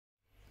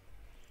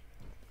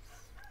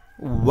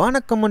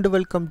Vanakkam and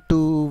welcome to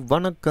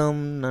vanakkam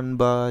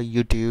nanba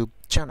YouTube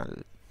channel.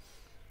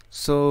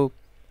 So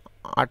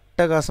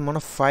அட்டகாசமான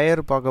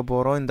fire பார்க்க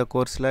போகிறோம் இந்த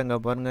கோர்ஸில். இங்கே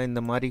பாருங்கள்,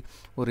 இந்த மாதிரி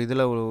ஒரு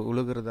இதில்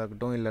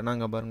உழுகிறதாகட்டும், இல்லைனா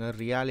இங்கே பாருங்கள்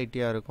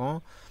ரியாலிட்டியாக இருக்கும்.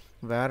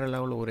 வேறு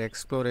லெவலில்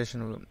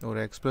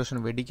ஒரு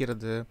எக்ஸ்ப்ளோஷன்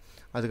வெடிக்கிறது,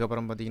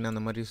 அதுக்கப்புறம் பார்த்திங்கன்னா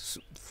அந்த மாதிரி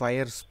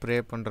ஃபயர் ஸ்ப்ரே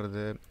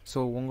பண்ணுறது.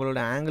 ஸோ உங்களோட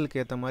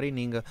ஆங்கிளுக்கு ஏற்ற மாதிரி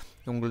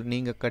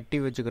நீங்கள் கட்டி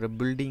வச்சுக்கிற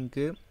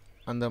பில்டிங்க்கு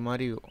அந்த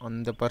மாதிரி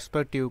அந்த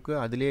பர்ஸ்பெக்டிவ்க்கு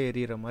அதிலே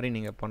எரியிற மாதிரி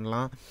நீங்கள்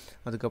பண்ணலாம்.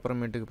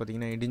 அதுக்கப்புறமேட்டுக்கு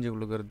பார்த்திங்கன்னா இடிஞ்சு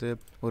விழுகிறது,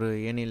 ஒரு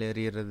ஏணியில்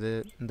எரியிறது,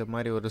 இந்த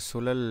மாதிரி ஒரு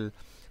சுழல்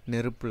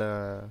நெருப்பில்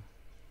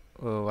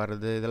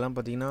வர்றது, இதெல்லாம்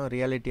பார்த்திங்கன்னா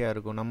ரியாலிட்டியாக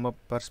இருக்கும். நம்ம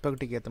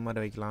பர்ஸ்பெக்டிவ்க்கு ஏற்ற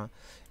மாதிரி வைக்கலாம்.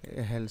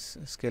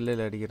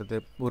 ஸ்கெல்லில் அடிக்கிறது,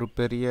 ஒரு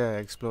பெரிய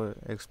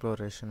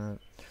எக்ஸ்ப்ளோரேஷனு,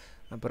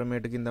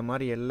 அப்புறமேட்டுக்கு இந்த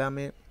மாதிரி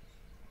எல்லாமே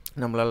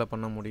நம்மளால்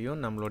பண்ண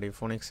முடியும் நம்மளுடைய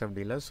ஃபோனிக்ஸ்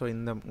அப்படியில். ஸோ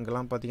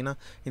இங்கெல்லாம் பார்த்திங்கன்னா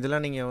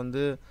இதெல்லாம்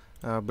நீங்கள்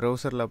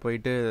ப்ரௌசரில்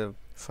போயிட்டு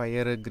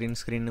ஃபயரு க்ரீன்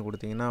ஸ்க்ரீன்னு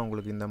கொடுத்தீங்கன்னா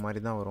உங்களுக்கு இந்த மாதிரி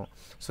தான் வரும்.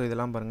 ஸோ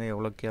இதெல்லாம் பாருங்கள்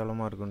எவ்வளோ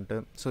கேவலமாக இருக்குன்ட்டு.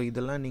 ஸோ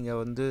இதெல்லாம்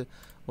நீங்கள்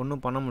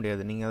ஒன்றும் பண்ண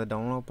முடியாது. நீங்கள் அதை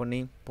டவுன்லோட் பண்ணி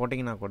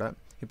போட்டிங்கன்னா கூட,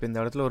 இப்போ இந்த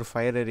இடத்துல ஒரு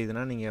ஃபயர்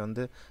எரியுதுன்னா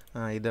நீங்கள்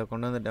இதை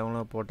கொண்டு வந்து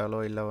டவுன்லோட் போட்டாலோ,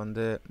 இல்லை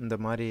இந்த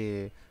மாதிரி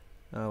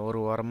ஒரு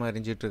வாரமாக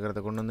எரிஞ்சிட்ருக்கிறத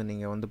கொண்டு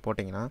நீங்கள்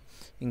போட்டிங்கன்னா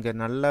இங்கே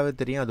நல்லாவே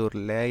தெரியும் அது ஒரு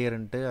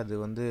லேயருன்ட்டு.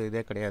 அது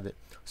இதே கிடையாது.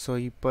 ஸோ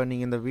இப்போ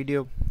நீங்கள்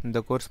இந்த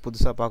கோர்ஸ்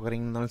புதுசாக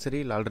பார்க்குறீங்கன்னாலும்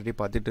சரி, இல்லை ஆல்ரெடி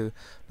பார்த்துட்டு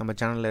நம்ம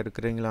சேனலில்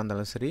இருக்கிறீங்களா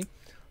இருந்தாலும் சரி,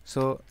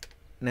 ஸோ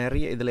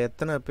நிறைய இதில்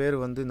எத்தனை பேர்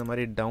இந்த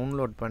மாதிரி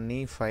டவுன்லோட் பண்ணி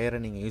ஃபயரை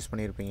நீங்கள் யூஸ்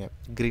பண்ணியிருப்பீங்க,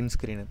 க்ரீன்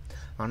ஸ்க்ரீனு.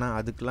 ஆனால்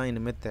அதுக்கெலாம்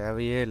இனிமேல்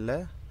தேவையே இல்லை.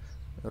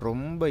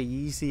 ரொம்ப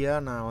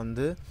ஈஸியாக நான்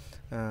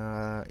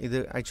இது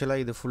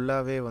ஆக்சுவலாக இது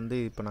ஃபுல்லாகவே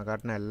இப்போ நான்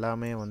காட்டின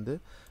எல்லாமே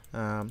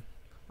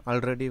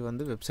ஆல்ரெடி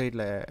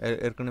வெப்சைட்டில்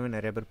ஏற்கனவே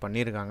நிறைய பேர்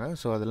பண்ணியிருக்காங்க.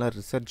 ஸோ அதெல்லாம்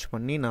ரிசர்ச்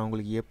பண்ணி நான்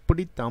உங்களுக்கு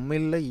எப்படி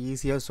தமிழில்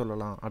ஈஸியாக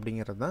சொல்லலாம்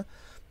அப்படிங்கிறது தான்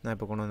நான்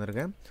இப்போ கொண்டு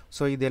வந்திருக்கேன்.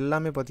 ஸோ இது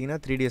எல்லாமே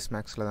பார்த்திங்கன்னா 3ds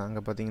Maxல தான்.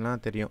 அங்கே பார்த்திங்கன்னா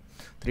தெரியும்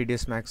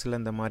 3ds Maxல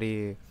இந்த மாதிரி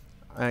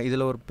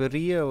இதில் ஒரு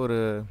பெரிய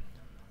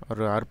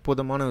ஒரு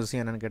அற்புதமான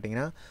விஷயம் என்னென்னு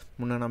கேட்டிங்கன்னா,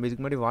 நம்ம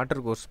இதுக்கு முன்னாடி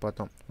வாட்டர் கோர்ஸ்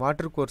பார்த்தோம்.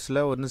 வாட்டர்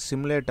கோர்ஸில்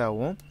சிமுலேட்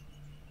ஆகும்.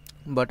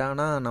 பட்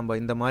ஆனால் நம்ம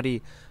இந்த மாதிரி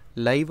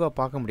லைவாக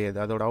பார்க்க முடியாது.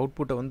 அதோட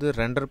அவுட்புட்டை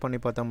ரெண்டர் பண்ணி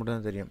பார்த்தா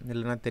மட்டும் தெரியும்,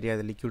 இல்லைனா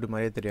தெரியாது, லிக்விட்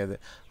மாதிரியே தெரியாது.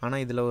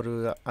 ஆனால் இதில் ஒரு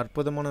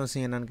அற்புதமான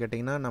விஷயம் என்னென்னு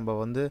கேட்டிங்கன்னா,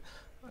 நம்ம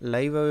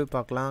லைவாகவே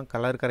பார்க்கலாம்.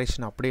 கலர்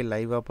கரெக்ஷன் அப்படியே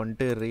லைவாக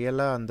பண்ணிட்டு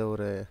ரியலாக அந்த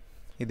ஒரு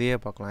இதையே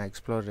பார்க்கலாம்.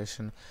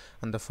 எக்ஸ்ப்ளோரேஷன்,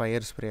 அந்த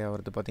ஃபயர் ஸ்ப்ரே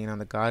ஆகிறது, பார்த்திங்கன்னா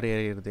அந்த கார்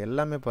ஏறிடுறது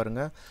எல்லாமே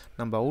பாருங்கள்.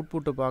 நம்ம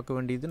அவுட்புட்டை பார்க்க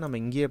வேண்டியது நம்ம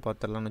இங்கேயே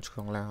பார்த்துடலாம்னு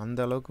வச்சுக்கோங்களேன். அந்த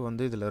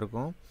அளவுக்கு இதில்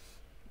இருக்கும்.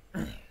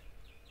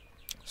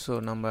 ஸோ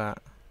நம்ம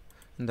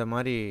இந்த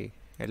மாதிரி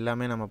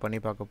எல்லாமே நம்ம பண்ணி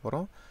பார்க்க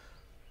போகிறோம்.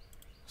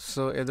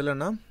 So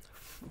எதுலன்னா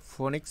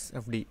Phoenix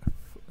FD.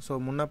 ஸோ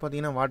முன்னே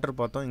பார்த்தீங்கன்னா வாட்டர்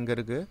பார்த்தோம், இங்கே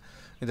இருக்குது,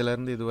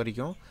 இதிலேருந்து இது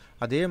வரைக்கும்.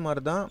 அதே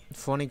மாதிரி தான்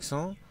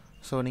ஃபோனிக்ஸும்.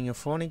 ஸோ நீங்கள்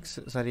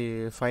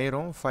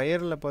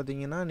ஃபயரில்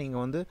பார்த்தீங்கன்னா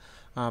நீங்கள்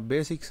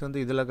பேசிக்ஸ்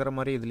இதில் இருக்கிற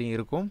மாதிரி இதுலேயும்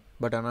இருக்கும்.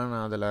 பட் ஆனால்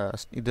நான்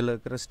இதில்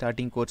இருக்கிற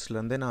ஸ்டார்டிங்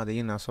கோர்ஸ்லேருந்து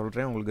நான்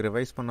சொல்கிறேன், உங்களுக்கு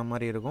ரிவைஸ் பண்ண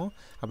மாதிரி இருக்கும்.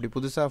 அப்படி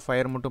புதுசாக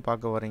ஃபயர் மட்டும்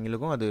பார்க்க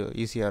வரவங்களுக்கும் அது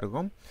ஈஸியாக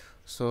இருக்கும்.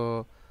 ஸோ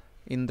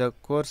இந்த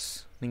கோர்ஸ்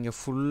நீங்கள்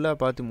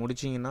ஃபுல்லாக பார்த்து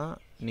முடிச்சிங்கன்னா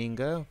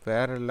நீங்கள்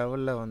வேறு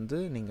லெவலில்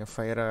நீங்கள்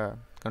ஃபயரை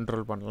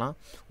கண்ட்ரோல் பண்ணலாம்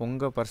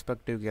உங்கள்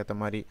பர்ஸ்பெக்டிவ்க்கு ஏற்ற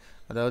மாதிரி.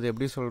 அதாவது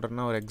எப்படி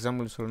சொல்கிறேன்னா, ஒரு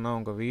எக்ஸாம்பிள் சொல்லணும்னா,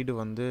 உங்கள் வீடு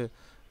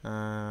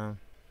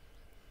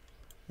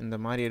இந்த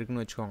மாதிரி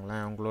இருக்குன்னு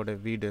வச்சுக்கோங்களேன். உங்களோட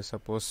வீடு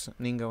சப்போஸ்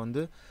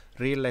நீங்கள்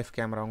ரியல் லைஃப்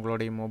கேமரா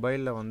உங்களுடைய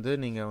மொபைலில்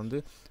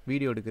நீங்கள்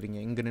வீடியோ எடுக்கிறீங்க,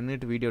 இங்கே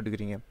நின்றுட்டு வீடியோ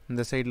எடுக்கிறீங்க,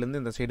 இந்த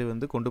சைட்லேருந்து இந்த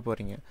சைடு கொண்டு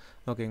போகிறீங்க,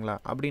 ஓகேங்களா?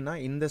 அப்படின்னா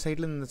இந்த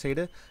சைட்லேருந்து இந்த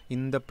சைடு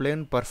இந்த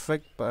பிளேன்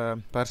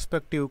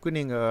பர்ஸ்பெக்டிவ்க்கு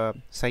நீங்கள்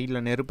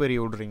சைடில் நெருப்பெறி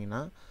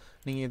விட்றீங்கன்னா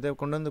நீங்கள் இதை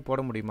கொண்டு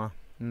போட முடியுமா?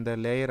 இந்த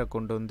லேயரை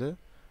கொண்டு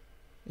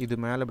இது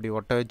மேலே இப்படி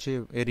ஒட்ட வச்சு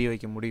எரிய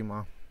வைக்க முடியுமா?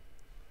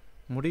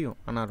 முடியும்,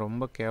 ஆனால்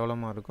ரொம்ப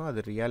கேவலமாக இருக்கும். அது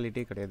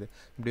ரியாலிட்டியே கிடையாது.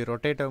 இப்படி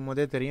ரொட்டேட்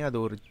ஆகும்போதே தெரியும் அது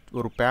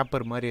ஒரு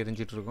பேப்பர் மாதிரி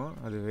எரிஞ்சிட்ருக்கும்,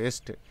 அது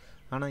வேஸ்ட்டு.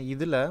 ஆனால்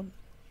இதில்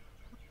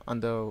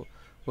அந்த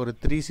ஒரு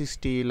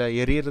 360ல்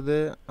எரியறது,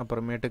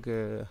 அப்புறமேட்டுக்கு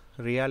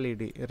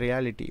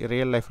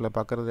ரியல் லைஃப்பில்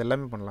பார்க்குறது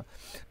எல்லாமே பண்ணலாம்.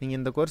 நீங்கள்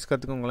இந்த கோர்ஸ்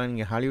கற்றுக்கோங்களேன்,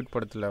 நீங்கள் ஹாலிவுட்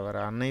படத்தில் வர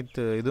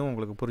அனைத்து இதுவும்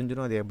உங்களுக்கு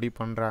புரிஞ்சிடும், அது எப்படி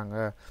பண்ணுறாங்க.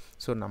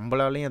 ஸோ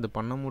நம்மளாலையும் அது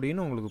பண்ண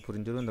முடியும்னு உங்களுக்கு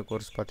புரிஞ்சிடும் இந்த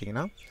கோர்ஸ்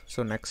பார்த்தீங்கன்னா.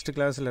 ஸோ நெக்ஸ்ட்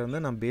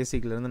கிளாஸ்லேருந்து நான்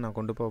பேசிக்லேருந்து நான்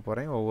கொண்டு போக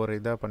போகிறேன், ஒவ்வொரு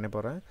இதாக பண்ண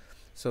போகிறேன்.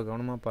 ஸோ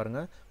கவனமாக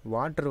பாருங்கள்.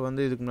 வாட்டர்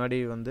இதுக்கு முன்னாடி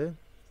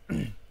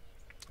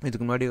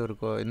இதுக்கு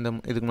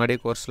முன்னாடியே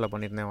கோர்ஸில்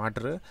பண்ணியிருந்தேன்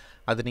வாட்டரு.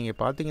 அது நீங்கள்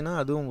பார்த்தீங்கன்னா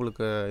அதுவும்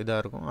உங்களுக்கு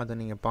இதாக இருக்கும். அதை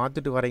நீங்கள்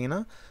பார்த்துட்டு வரீங்கன்னா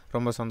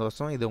ரொம்ப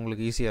சந்தோஷம், இது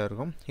உங்களுக்கு ஈஸியாக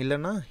இருக்கும்.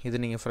 இல்லைன்னா இது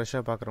நீங்கள்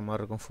ஃப்ரெஷ்ஷாக பார்க்குற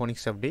மாதிரி இருக்கும்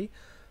ஃபோனிக்ஸ் FD.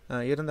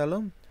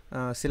 இருந்தாலும்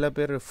சில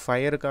பேர்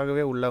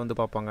ஃபயருக்காகவே உள்ளே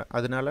பார்ப்பாங்க.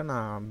 அதனால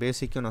நான்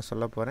பேசிக்கும் நான்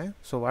சொல்ல போகிறேன்.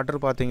 ஸோ வாட்டர்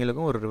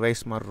பார்த்தீங்களுக்கும் ஒரு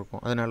ரிவைஸ் மாதிரி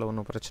இருக்கும், அதனால்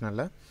ஒன்றும் பிரச்சனை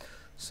இல்லை.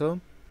 ஸோ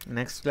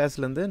நெக்ஸ்ட்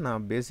கிளாஸ்லேருந்து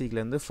நான்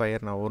பேசிக்லேருந்து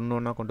ஃபயர் நான்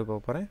ஒன்று கொண்டு போக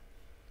போகிறேன்.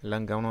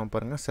 எல்லாம் கவனமாக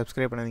பாருங்கள்.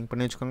 சப்ஸ்கிரைப்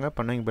பண்ணி வச்சுக்கோங்க,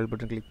 பண்ணுவீங்க பெல்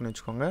பட்டன் கிளிக் பண்ணி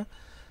வச்சுக்கோங்க.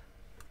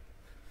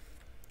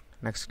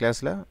 நெக்ஸ்ட்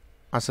கிளாஸில்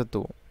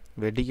அசத்துவோம்,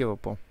 வெடிக்க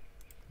வைப்போம்,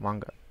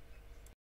 வாங்க.